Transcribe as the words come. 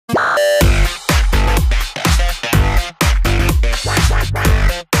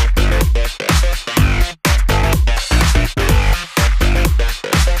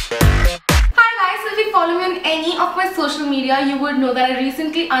India, you would know that I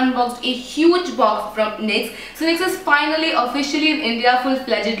recently unboxed a huge box from NYX. So NYX is finally officially in India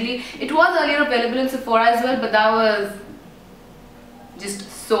full-fledgedly. It was earlier available in Sephora as well, but that was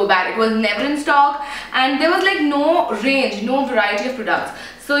just so bad. It was never in stock and there was like no range, no variety of products.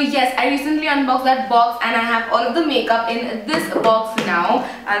 So yes, I recently unboxed that box and I have all of the makeup in this box now.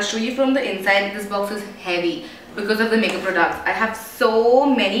 I'll show you from the inside. This box is heavy because of the makeup products. I have so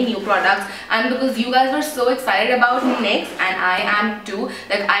many new products, and because you guys were so excited about NYX and I am too.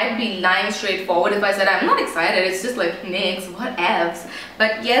 Like, I'd be lying straightforward if I said I'm not excited. It's just like NYX, what else?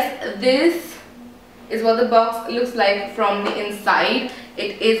 But yes, this is what the box looks like from the inside.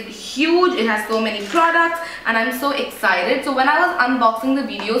 It is huge, it has so many products and I'm so excited. So when I was unboxing the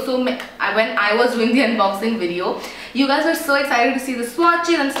video, when I was doing the unboxing video, you guys were so excited to see the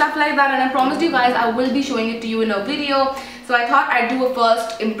swatches and stuff like that, and I promised you guys I will be showing it to you in a video. So I thought I'd do a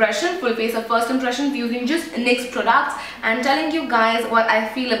first impression, full face of first impressions using just NYX products and telling you guys what I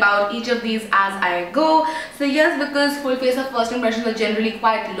feel about each of these as I go. So yes, because full face of first impressions are generally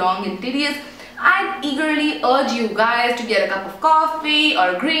quite long and tedious, I'd eagerly urge you guys to get a cup of coffee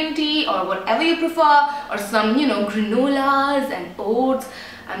or green tea or whatever you prefer, or some, you know, granolas and oats.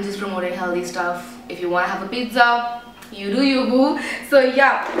 I'm just promoting healthy stuff. If you want to have a pizza, you do you, boo. So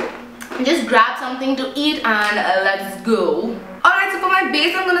yeah, just grab something to eat and let's go. Alright, so for my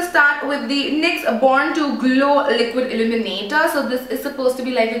base, I'm gonna start with the NYX Born to Glow Liquid Illuminator. So this is supposed to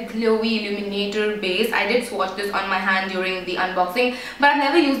be like a glowy illuminator base. I did swatch this on my hand during the unboxing, but I've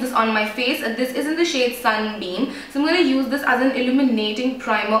never used this on my face. This is in the shade Sunbeam. So I'm gonna use this as an illuminating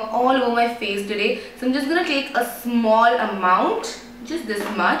primer all over my face today. So I'm just gonna take a small amount, just this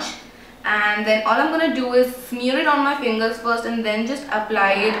much, and then all I'm gonna do is smear it on my fingers first and then just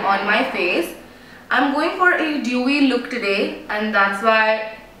apply it on my face. I'm going for a dewy look today, and that's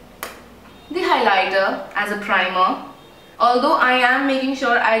why the highlighter as a primer. Although I am making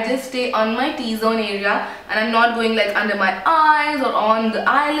sure I just stay on my T-zone area and I'm not going like under my eyes or on the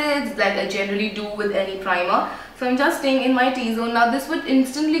eyelids like I generally do with any primer. So I'm just staying in my T-zone. Now this would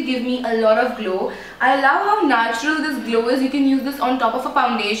instantly give me a lot of glow. I love how natural this glow is. You can use this on top of a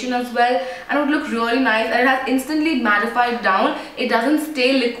foundation as well and it would look really nice, and it has instantly mattified down. It doesn't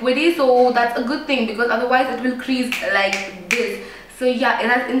stay liquidy, so that's a good thing because otherwise it will crease like this. So yeah,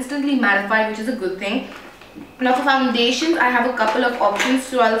 it has instantly mattified, which is a good thing. Now for foundations, I have a couple of options,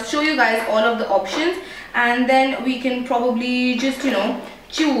 so I'll show you guys all of the options and then we can probably just, you know,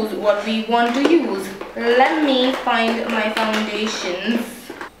 choose what we want to use. Let me find my foundations.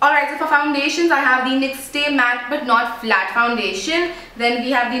 Alright, so for foundations, I have the NYX Stay Matte But Not Flat foundation. Then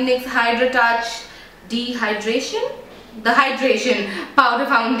we have the NYX Hydra Touch Hydration Powder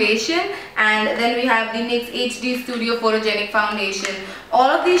Foundation, and then we have the NYX HD Studio Photogenic Foundation. All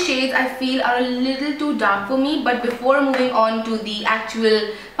of these shades I feel are a little too dark for me, but before moving on to the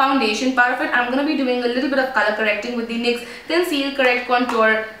actual foundation part of it, I'm going to be doing a little bit of color correcting with the NYX Conceal Correct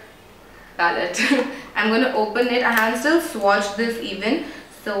Contour palette. I'm going to open it. I haven't still swatched this even.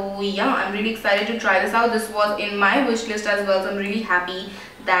 So yeah, I'm really excited to try this out. This was in my wish list as well, so I'm really happy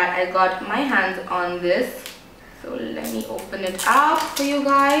that I got my hands on this. So let me open it up for you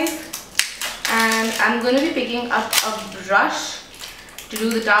guys, and I'm going to be picking up a brush to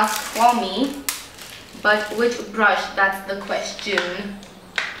do the task for me, but which brush, that's the question.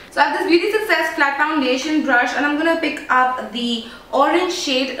 So I have this Beauty Success flat foundation brush and I'm going to pick up the orange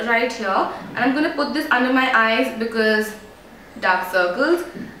shade right here and I'm going to put this under my eyes because dark circles.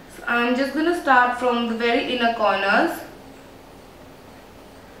 So I'm just going to start from the very inner corners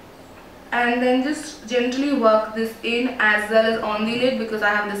and then just gently work this in as well as on the lid because I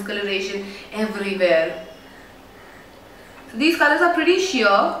have discoloration everywhere. So these colors are pretty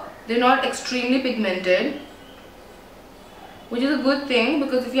sheer, they're not extremely pigmented, which is a good thing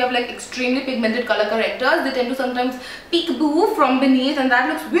because if you have like extremely pigmented color correctors, they tend to sometimes peek-boo from beneath and that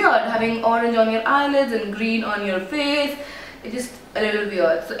looks weird, having orange on your eyelids and green on your face. It's just a little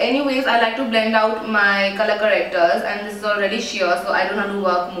weird. So anyways, I like to blend out my color correctors and this is already sheer, so I don't have to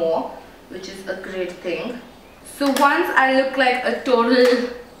work more, which is a great thing. So once I look like a total,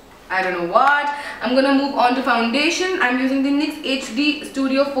 I don't know what, I'm gonna move on to foundation. I'm using the NYX HD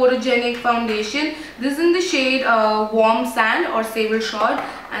Studio Photogenic Foundation. This is in the shade Warm Sand or Sable Shod,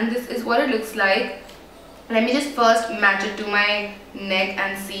 and this is what it looks like. Let me just first match it to my neck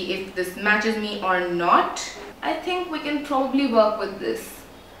and see if this matches me or not. I think we can probably work with this.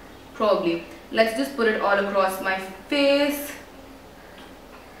 Probably. Let's just put it all across my face.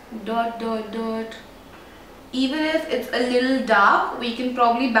 Dot dot dot. Even if it's a little dark, we can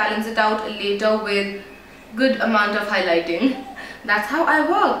probably balance it out later with good amount of highlighting. That's how I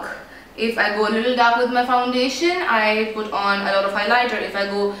work. If I go a little dark with my foundation, I put on a lot of highlighter. If I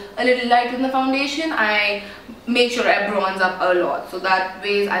go a little light with my foundation, I make sure I bronze up a lot. So that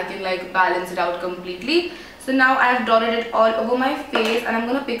ways I can like balance it out completely. So now I've dotted it all over my face, and I'm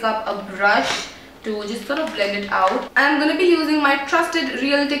going to pick up a brush to just sort of blend it out. And I'm going to be using my trusted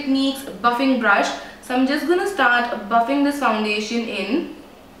Real Techniques buffing brush. So I'm just going to start buffing this foundation in.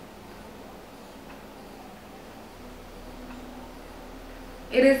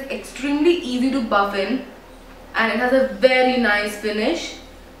 It is extremely easy to buff in, and it has a very nice finish.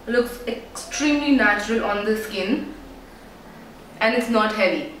 It looks extremely natural on the skin, and it's not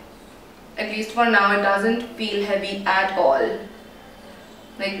heavy. At least for now, it doesn't feel heavy at all.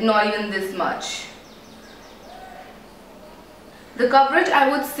 Like not even this much. The coverage I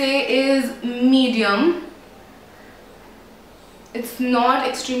would say is medium. It's not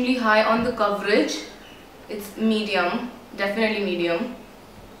extremely high on the coverage. It's medium, definitely medium.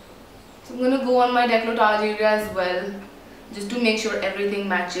 So I'm going to go on my décolletage area as well, just to make sure everything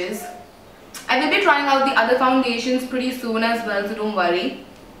matches. I will be trying out the other foundations pretty soon as well, so don't worry.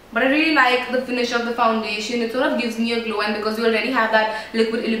 But I really like the finish of the foundation. It sort of gives me a glow, and because you already have that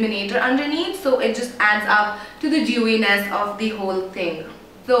liquid illuminator underneath, so it just adds up to the dewiness of the whole thing.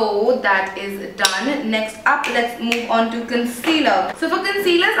 So that is done. Next up, let's move on to concealer. So for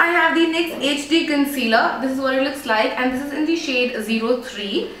concealers, I have the NYX HD concealer. This is what it looks like, and this is in the shade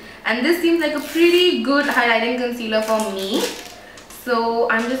 03. And this seems like a pretty good highlighting concealer for me. So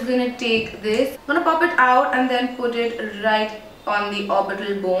I'm just gonna take this, I'm gonna pop it out and then put it right on the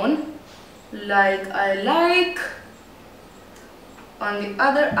orbital bone, like I like. On the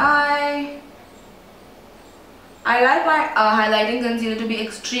other eye, I like my highlighting concealer to be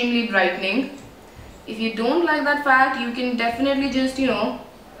extremely brightening. If you don't like that fact, you can definitely just, you know,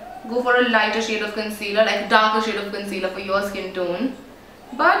 go for a lighter shade of concealer, like a darker shade of concealer for your skin tone.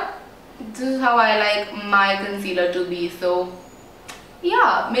 But this is how I like my concealer to be. So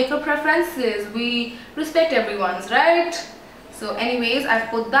yeah, makeup preferences, we respect everyone's, right? So anyways, I've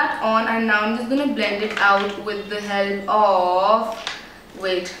put that on, and now I'm just gonna blend it out with the help of,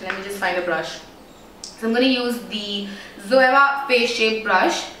 wait, let me just find a brush. So I'm gonna use the Zoeva Face Shape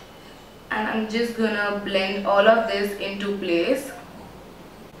brush, and I'm just gonna blend all of this into place.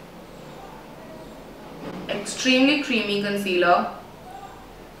 Extremely creamy concealer,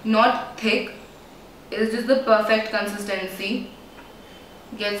 not thick. It is just the perfect consistency.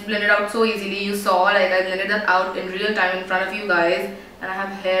 Gets blended out so easily. You saw, like, I blended that out in real time in front of you guys, and I have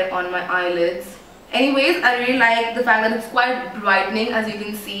hair on my eyelids. Anyways, I really like the fact that it's quite brightening. As you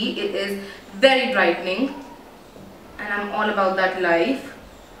can see, it is very brightening, and I'm all about that life.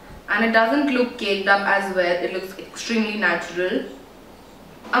 And it doesn't look caked up as well. It looks extremely natural.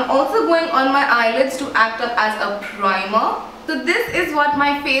 I'm also going on my eyelids to act up as a primer. So this is what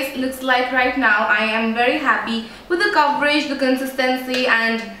my face looks like right now. I am very happy with the coverage, the consistency,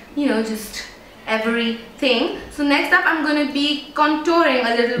 and you know, just everything. So next up, I'm going to be contouring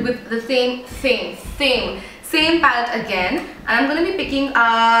a little with the same palette again, and I'm going to be picking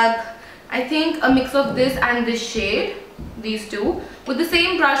up, I think, a mix of this and this shade, these two, with the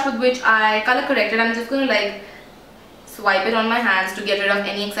same brush with which I color corrected. I'm just going to like swipe it on my hands to get rid of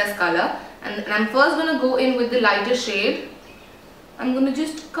any excess color, and I'm first going to go in with the lighter shade. I'm going to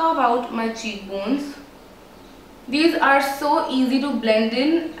just carve out my cheekbones. These are so easy to blend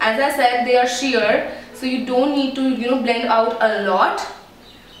in. As I said, they are sheer, so you don't need to, you know, blend out a lot.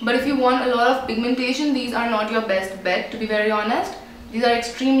 But if you want a lot of pigmentation, these are not your best bet, to be very honest. These are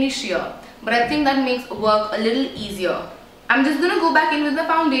extremely sheer, but I think that makes work a little easier. I'm just going to go back in with the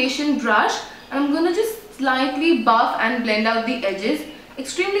foundation brush, and I'm going to just slightly buff and blend out the edges,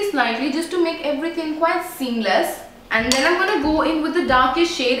 extremely slightly, just to make everything quite seamless. And then I'm going to go in with the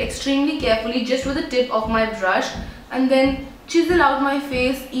darkest shade extremely carefully, just with the tip of my brush, and then chisel out my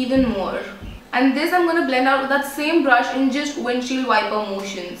face even more. And this I'm going to blend out with that same brush in just windshield wiper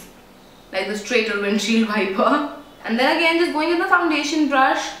motions, like the straighter windshield wiper. And then again, just going in the foundation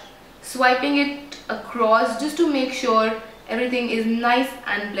brush, swiping it across just to make sure everything is nice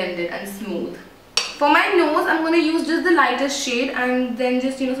and blended and smooth. For my nose, I'm going to use just the lightest shade, and then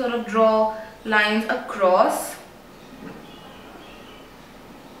just, you know, sort of draw lines across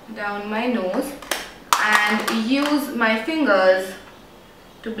down my nose, and use my fingers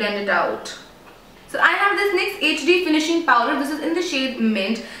to blend it out. So I have this NYX HD finishing powder. This is in the shade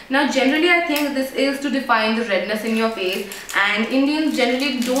Mint. Now generally I think this is to define the redness in your face, and Indians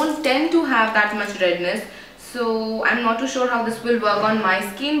generally don't tend to have that much redness. So I'm not too sure how this will work on my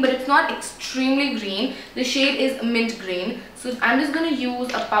skin, but it's not extremely green. The shade is mint green. So I'm just going to use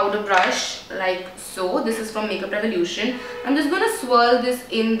a powder brush like so. This is from Makeup Revolution. I'm just going to swirl this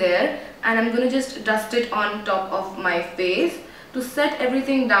in there, and I'm going to just dust it on top of my face to set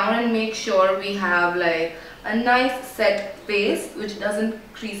everything down and make sure we have like a nice set face which doesn't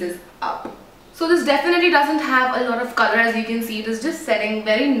creases up. So this definitely doesn't have a lot of color, as you can see. It is just setting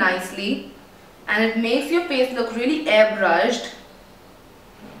very nicely, and it makes your face look really airbrushed,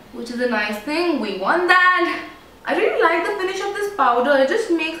 which is a nice thing. We want that. I really like the finish of this powder. It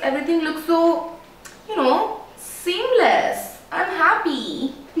just makes everything look so, you know, seamless. I'm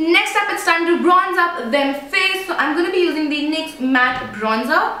happy. Next up, it's time to bronze up them face. So I'm going to be using the NYX matte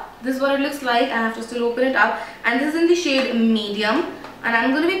bronzer. This is what it looks like. I have to still open it up, and this is in the shade medium. And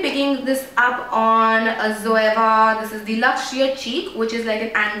I'm going to be picking this up on a Zoeva. This is the Luxe Sheer Cheek, which is like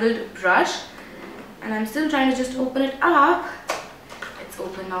an angled brush. And I'm still trying to just open it up. It's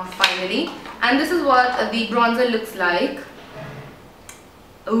open now finally. And this is what the bronzer looks like.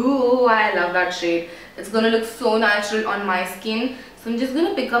 Ooh, I love that shade. It's going to look so natural on my skin. So I'm just going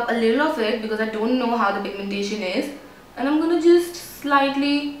to pick up a little of it because I don't know how the pigmentation is. And I'm going to just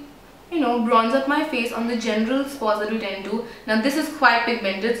slightly, you know, bronze up my face on the general spots that we tend to. Now this is quite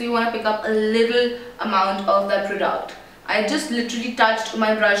pigmented, so you want to pick up a little amount of that product. I just literally touched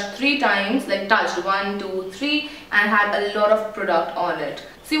my brush 3 times, like touched 1, 2, 3, and had a lot of product on it.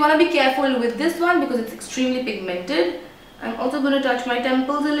 So you want to be careful with this one because it's extremely pigmented. I'm also going to touch my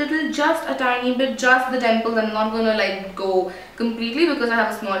temples a little, just a tiny bit, just the temples. I'm not going to like go completely because I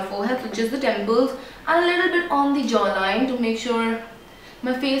have a small forehead, so just the temples, and a little bit on the jawline to make sure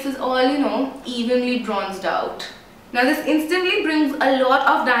my face is all, you know, evenly bronzed out. Now this instantly brings a lot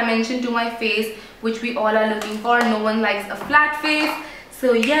of dimension to my face, which we all are looking for. No one likes a flat face.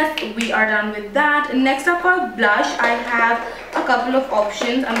 So yes, we are done with that. Next up for blush, I have a couple of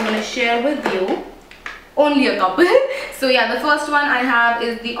options I'm going to share with you. Only a couple. So yeah, the first one I have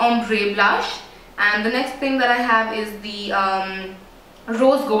is the ombre blush, and the next thing that I have is the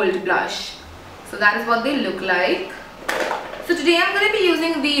rose gold blush. So that is what they look like. So today I'm going to be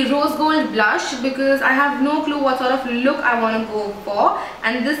using the rose gold blush because I have no clue what sort of look I want to go for,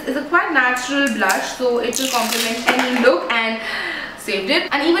 and this is a quite natural blush, so it will complement any look, and saved it.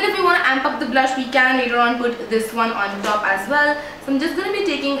 And even if we want to amp up the blush, we can later on put this one on top as well. So I'm just going to be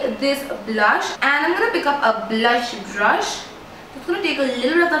taking this blush, and I'm going to pick up a blush brush. Just going to take a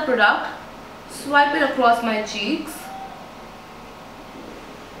little bit of that product, swipe it across my cheeks.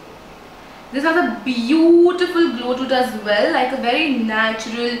 This has a beautiful glow to it as well, like a very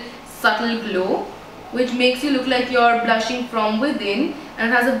natural, subtle glow, which makes you look like you're blushing from within,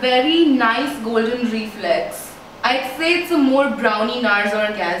 and it has a very nice golden reflex. I'd say it's a more brownie NARS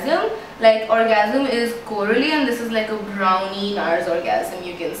orgasm. Like orgasm is corally, and this is like a brownie NARS orgasm,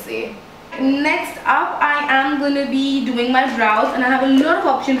 you can say. Next up, I am going to be doing my brows, and I have a lot of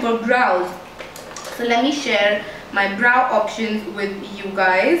options for brows. So let me share my brow options with you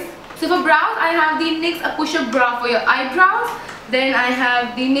guys. So for brows, I have the NYX push-up brow for your eyebrows. Then I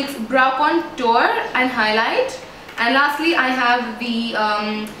have the NYX brow contour and highlight. And lastly, I have the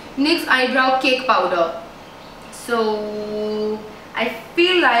NYX eyebrow cake powder. So I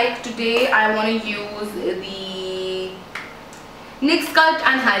feel like today I want to use the NYX Scult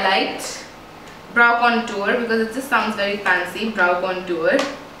and highlight brow contour because it just sounds very fancy, brow contour.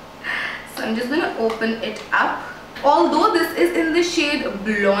 So I'm just going to open it up. Although this is in the shade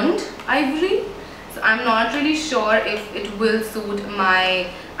blonde ivory, so I'm not really sure if it will suit my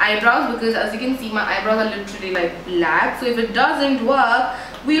eyebrows because as you can see my eyebrows are literally like black. So if it doesn't work,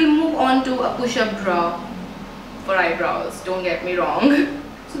 we'll move on to a push-up brow for eyebrows, don't get me wrong.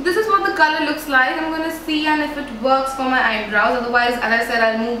 So this is what the color looks like. I'm going to see and if it works for my eyebrows, otherwise as I said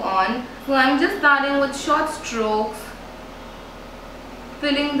I'll move on. So I'm just starting with short strokes,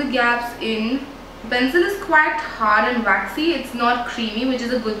 filling the gaps in. Pencil is quite hard and waxy, it's not creamy, which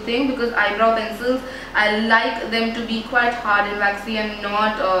is a good thing because eyebrow pencils, I like them to be quite hard and waxy and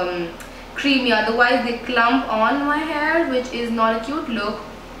not creamy, otherwise they clump on my hair, which is not a cute look.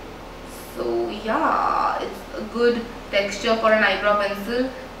 So yeah, it's a good texture for an eyebrow pencil,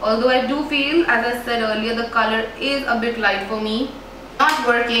 although I do feel, as I said earlier, the color is a bit light for me, not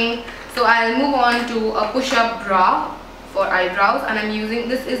working. So I'll move on to a push-up brow for eyebrows, and I'm using,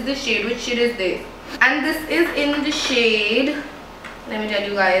 this is the shade, which shade is this? And this is in the shade, let me tell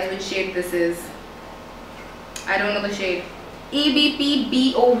you guys which shade this is. I don't know the shade.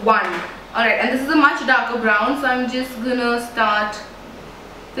 EBP-B01. Alright, and this is a much darker brown, so I'm just gonna start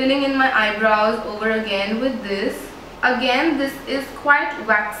filling in my eyebrows over again with this. Again, this is quite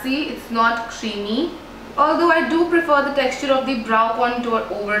waxy, it's not creamy. Although I do prefer the texture of the brow contour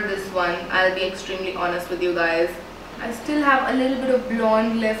over this one, I'll be extremely honest with you guys. I still have a little bit of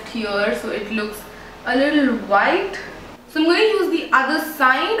blonde left here, so it looks a little white. So I'm going to use the other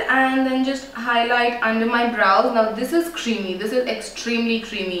side and then just highlight under my brows. Now this is creamy, this is extremely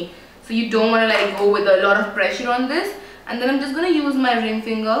creamy. So you don't want to like go with a lot of pressure on this. And then I'm just going to use my ring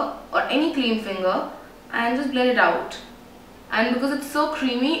finger or any clean finger and just blend it out. And because it's so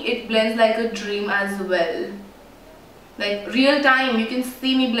creamy, it blends like a dream as well. Like real time, you can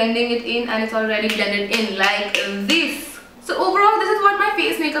see me blending it in and it's already blended in like this. So overall, this is what my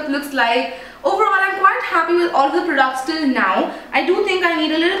face makeup looks like. Overall, I'm quite happy with all of the products till now. I do think I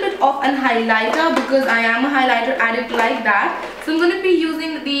need a little bit of an highlighter because I am a highlighter addict like that. So I'm going to be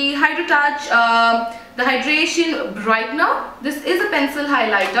using the Hydra Touch, the Hydration Brightener. This is a pencil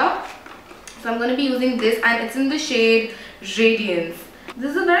highlighter. So I'm going to be using this and it's in the shade Radiance.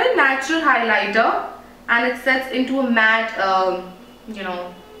 This is a very natural highlighter and it sets into a matte, you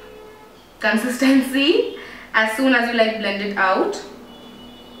know, consistency as soon as you like blend it out.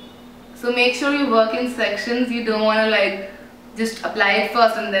 So make sure you work in sections. You don't want to like just apply it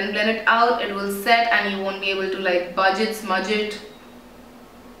first and then blend it out. It will set and you won't be able to like budge it, smudge it,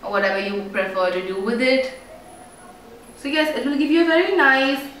 or whatever you prefer to do with it. So yes, it will give you a very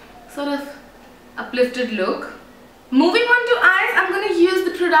nice sort of uplifted look. Moving on to eyes, I'm going to use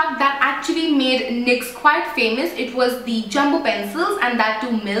the product that actually made NYX quite famous. It was the jumbo pencils, and that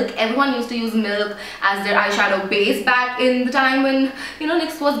too Milk. Everyone used to use Milk as their eyeshadow base back in the time when, you know,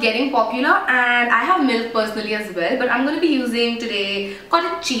 NYX was getting popular, and I have Milk personally as well. But I'm going to be using today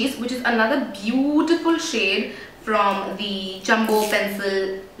Cottage Cheese, which is another beautiful shade from the jumbo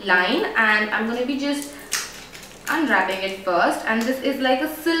pencil line, and I'm going to be just unwrapping it first. And this is like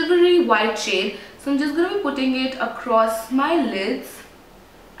a silvery white shade. So I'm just going to be putting it across my lids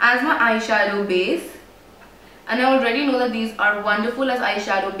as my eyeshadow base. And I already know that these are wonderful as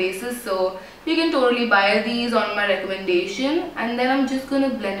eyeshadow bases, so you can totally buy these on my recommendation. And then I'm just going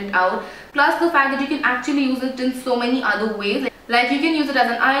to blend it out. Plus the fact that you can actually use it in so many other ways. Like you can use it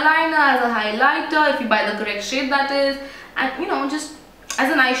as an eyeliner, as a highlighter, if you buy the correct shade that is. And you know, just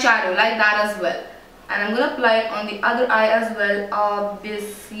as an eyeshadow like that as well. And I'm going to apply it on the other eye as well,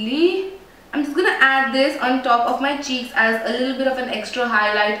 obviously. I'm just going to add this on top of my cheeks as a little bit of an extra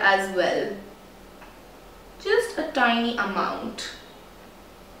highlight as well. Just a tiny amount.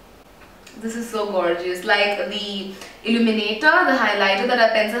 This is so gorgeous. Like the illuminator, the highlighter,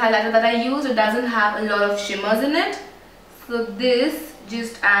 pencil highlighter that I use, it doesn't have a lot of shimmers in it. So this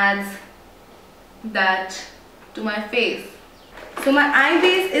just adds that to my face. So my eye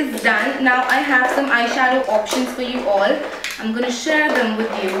base is done. Now I have some eyeshadow options for you all. I'm going to share them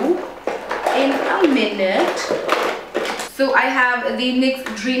with you in a minute. So I have the NYX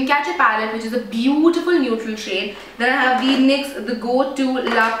Dreamcatcher palette, which is a beautiful neutral shade. Then I have the NYX The Go-To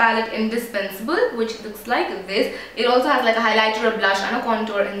La Palette Indispensable, which looks like this. It also has like a highlighter, a blush and a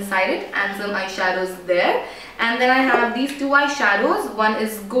contour inside it, and some eyeshadows there. And then I have these two eyeshadows. One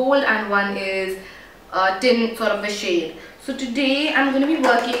is gold and one is tin sort of a shade. So today I'm going to be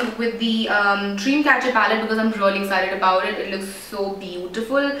working with the Dreamcatcher palette because I'm really excited about it. It looks so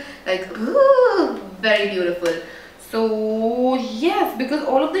beautiful, like ooh, very beautiful. So yes, because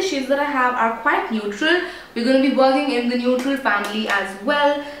all of the shades that I have are quite neutral, we're going to be working in the neutral family as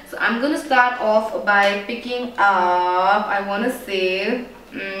well. So I'm going to start off by picking up, I want to say,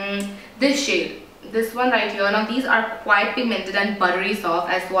 this shade. This one right here. Now these are quite pigmented and buttery soft.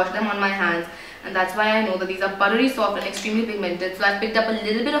 I swatched them on my hands. And that's why I know that these are buttery soft and extremely pigmented. So I picked up a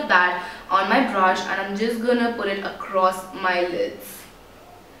little bit of that on my brush and I'm just gonna put it across my lids.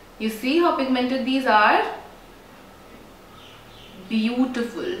 You see how pigmented these are?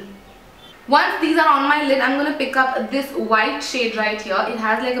 Beautiful. Once these are on my lid, I'm gonna pick up this white shade right here. It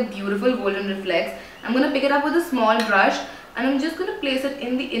has like a beautiful golden reflex. I'm gonna pick it up with a small brush and I'm just gonna place it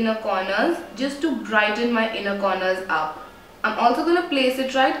in the inner corners just to brighten my inner corners up. I'm also going to place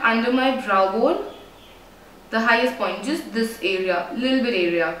it right under my brow bone, the highest point, just this area, little bit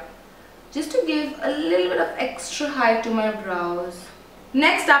area, just to give a little bit of extra height to my brows.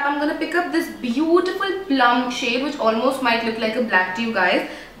 Next up, I'm going to pick up this beautiful plum shade, which almost might look like a black to you guys,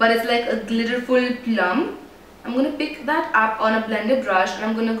 but it's like a glitterful plum. I'm going to pick that up on a blender brush and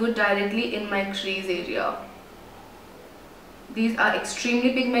I'm going to go directly in my crease area. These are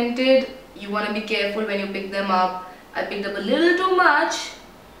extremely pigmented. You want to be careful when you pick them up. I picked up a little too much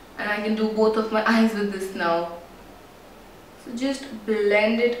and I can do both of my eyes with this now. So just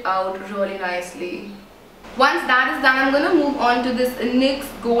blend it out really nicely. Once that is done, I'm going to move on to this NYX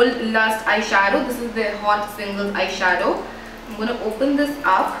Gold Lust eyeshadow. This is the Hot Singles eyeshadow. I'm going to open this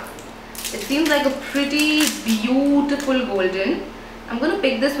up It seems like a pretty beautiful golden. I'm going to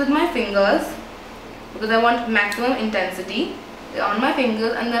pick this with my fingers because I want maximum intensity on my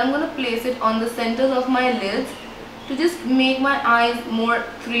fingers, and then I'm going to place it on the centers of my lids to just make my eyes more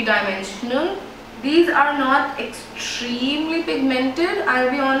three-dimensional. These are not extremely pigmented,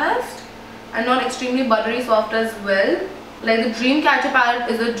 I'll be honest, and not extremely buttery soft as well. Like the Dreamcatcher palette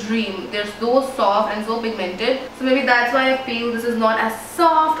is a dream. They're so soft and so pigmented. So maybe that's why I feel this is not as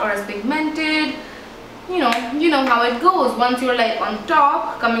soft or as pigmented. You know how it goes once you're like on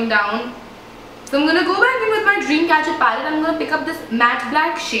top, coming down. So I'm gonna go back in with my Dreamcatcher palette. I'm gonna pick up this matte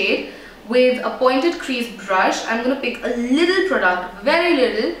black shade with a pointed crease brush. I'm gonna pick a little product, very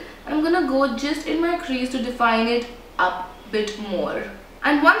little, and I'm gonna go just in my crease to define it up a bit more.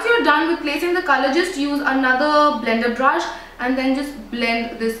 And once you're done with placing the color, just use another blender brush and then just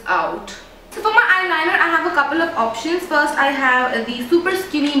blend this out. So for my eyeliner, I have a couple of options. First, I have the Super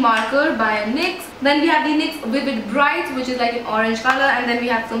Skinny Marker by NYX. Then we have the NYX Vivid Bright, which is like an orange color. And then we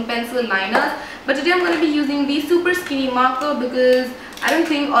have some pencil liners. But today I'm going to be using the Super Skinny Marker because I don't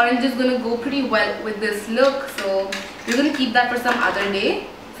think orange is going to go pretty well with this look. So we're going to keep that for some other day.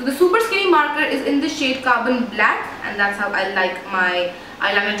 So the Super Skinny Marker is in the shade Carbon Black. And that's how I like my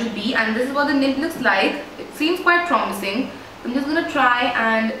eyeliner to be. And this is what the nib looks like. It seems quite promising. I'm just gonna try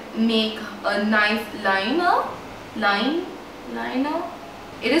and make a nice liner.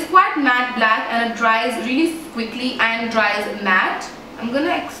 It is quite matte black and it dries really quickly and dries matte. I'm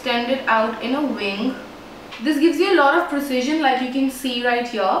gonna extend it out in a wing. This gives you a lot of precision, like you can see right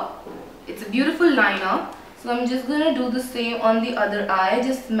here. It's a beautiful liner. So I'm just gonna do the same on the other eye,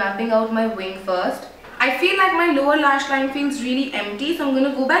 just mapping out my wing first. I feel like my lower lash line feels really empty, so I'm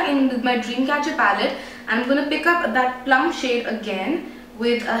going to go back in with my Dreamcatcher palette and I'm going to pick up that plum shade again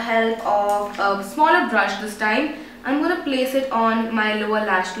with a help of a smaller brush this time. I'm going to place it on my lower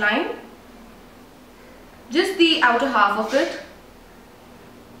lash line, just the outer half of it.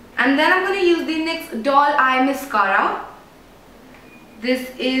 And then I'm going to use the NYX Doll Eye Mascara. This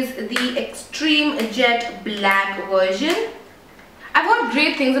is the Extreme Jet Black version. I've heard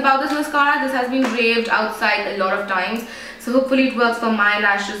great things about this mascara. This has been raved outside a lot of times. So hopefully it works for my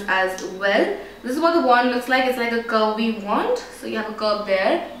lashes as well. This is what the wand looks like. It's like a curvy wand. So you have a curve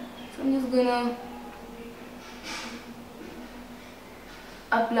there. So I'm just gonna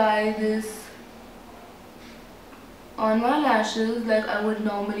apply this on my lashes like I would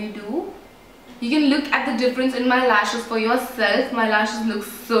normally do. You can look at the difference in my lashes for yourself. My lashes look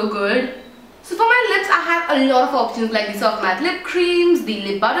so good. So for my lips, I have a lot of options like the soft matte lip creams, the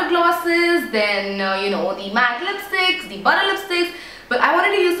lip butter glosses, then the matte lipsticks, the butter lipsticks. But I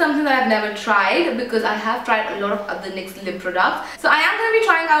wanted to use something that I've never tried because I have tried a lot of other NYX lip products. So I am going to be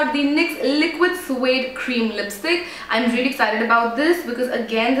trying out the NYX Liquid Suede Cream Lipstick. I'm really excited about this because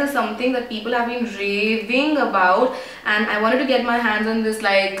again, this is something that people have been raving about, and I wanted to get my hands on this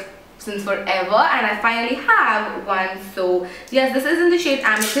like since forever, and I finally have one. So yes, this is in the shade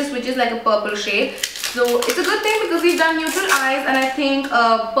Amethyst, which is like a purple shade. So it's a good thing because we've done neutral eyes and I think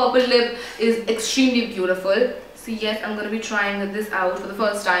purple lip is extremely beautiful. So yes, I'm going to be trying this out for the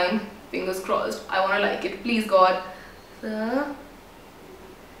first time. Fingers crossed. I want to like it. Please God. So,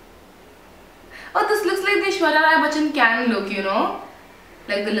 oh, this looks like the Shreya Rai Bachchan can look,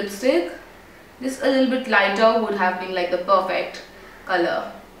 like the lipstick. Just a little bit lighter would have been like the perfect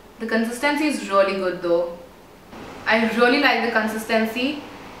color. The consistency is really good though. I really like the consistency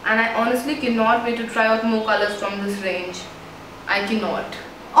and I honestly cannot wait to try out more colors from this range. I cannot.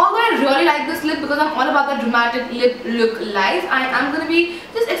 Although I really like this lip because I'm all about the dramatic lip look life, I am going to be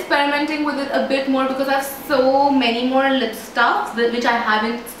just experimenting with it a bit more because I have so many more lip stuffs which I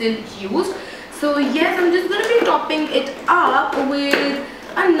haven't still used. So yes, I'm just going to be topping it up with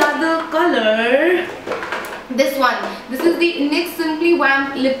another color. This one. This is the NYX Simply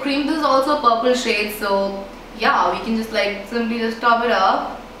Vamp lip cream. This is also a purple shade, so yeah, we can just like simply just top it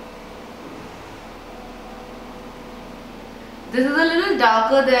up. This is a little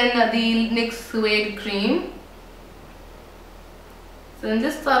darker than the NYX Suede cream. So I'm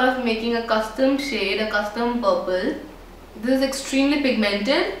just sort of making a custom shade, a custom purple. This is extremely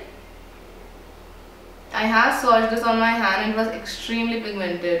pigmented. I have swatched this on my hand and it was extremely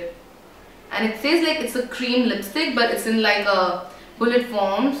pigmented. And it says like it's a cream lipstick, but it's in like a bullet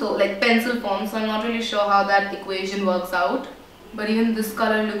form, so like pencil form, so I'm not really sure how that equation works out. But even this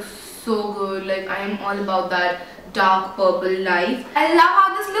color looks so good. Like I am all about that dark purple life. I love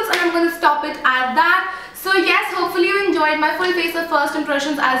how this looks and I'm going to stop it at that. So yes, hopefully you enjoyed my full face of first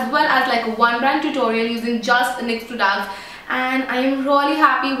impressions as well as like a one brand tutorial using just NYX products. and I am really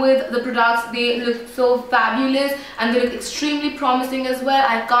happy with the products. They look so fabulous and they look extremely promising as well.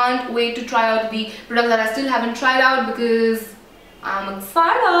 I can't wait to try out the products that I still haven't tried out because I'm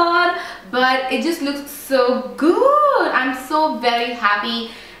excited, but it just looks so good. I'm so very happy,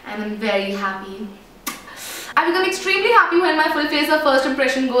 and I'm very happy. I become extremely happy when my full face or first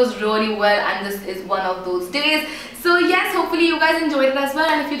impression goes really well, and this is one of those days. So yes, hopefully you guys enjoyed it as well,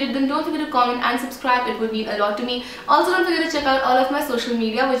 and if you did, then don't forget to comment and subscribe. It would mean a lot to me. Also, don't forget to check out all of my social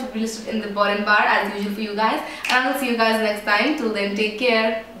media, which will be listed in the bottom bar as usual for you guys, and I will see you guys next time. Till then, take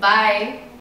care. Bye.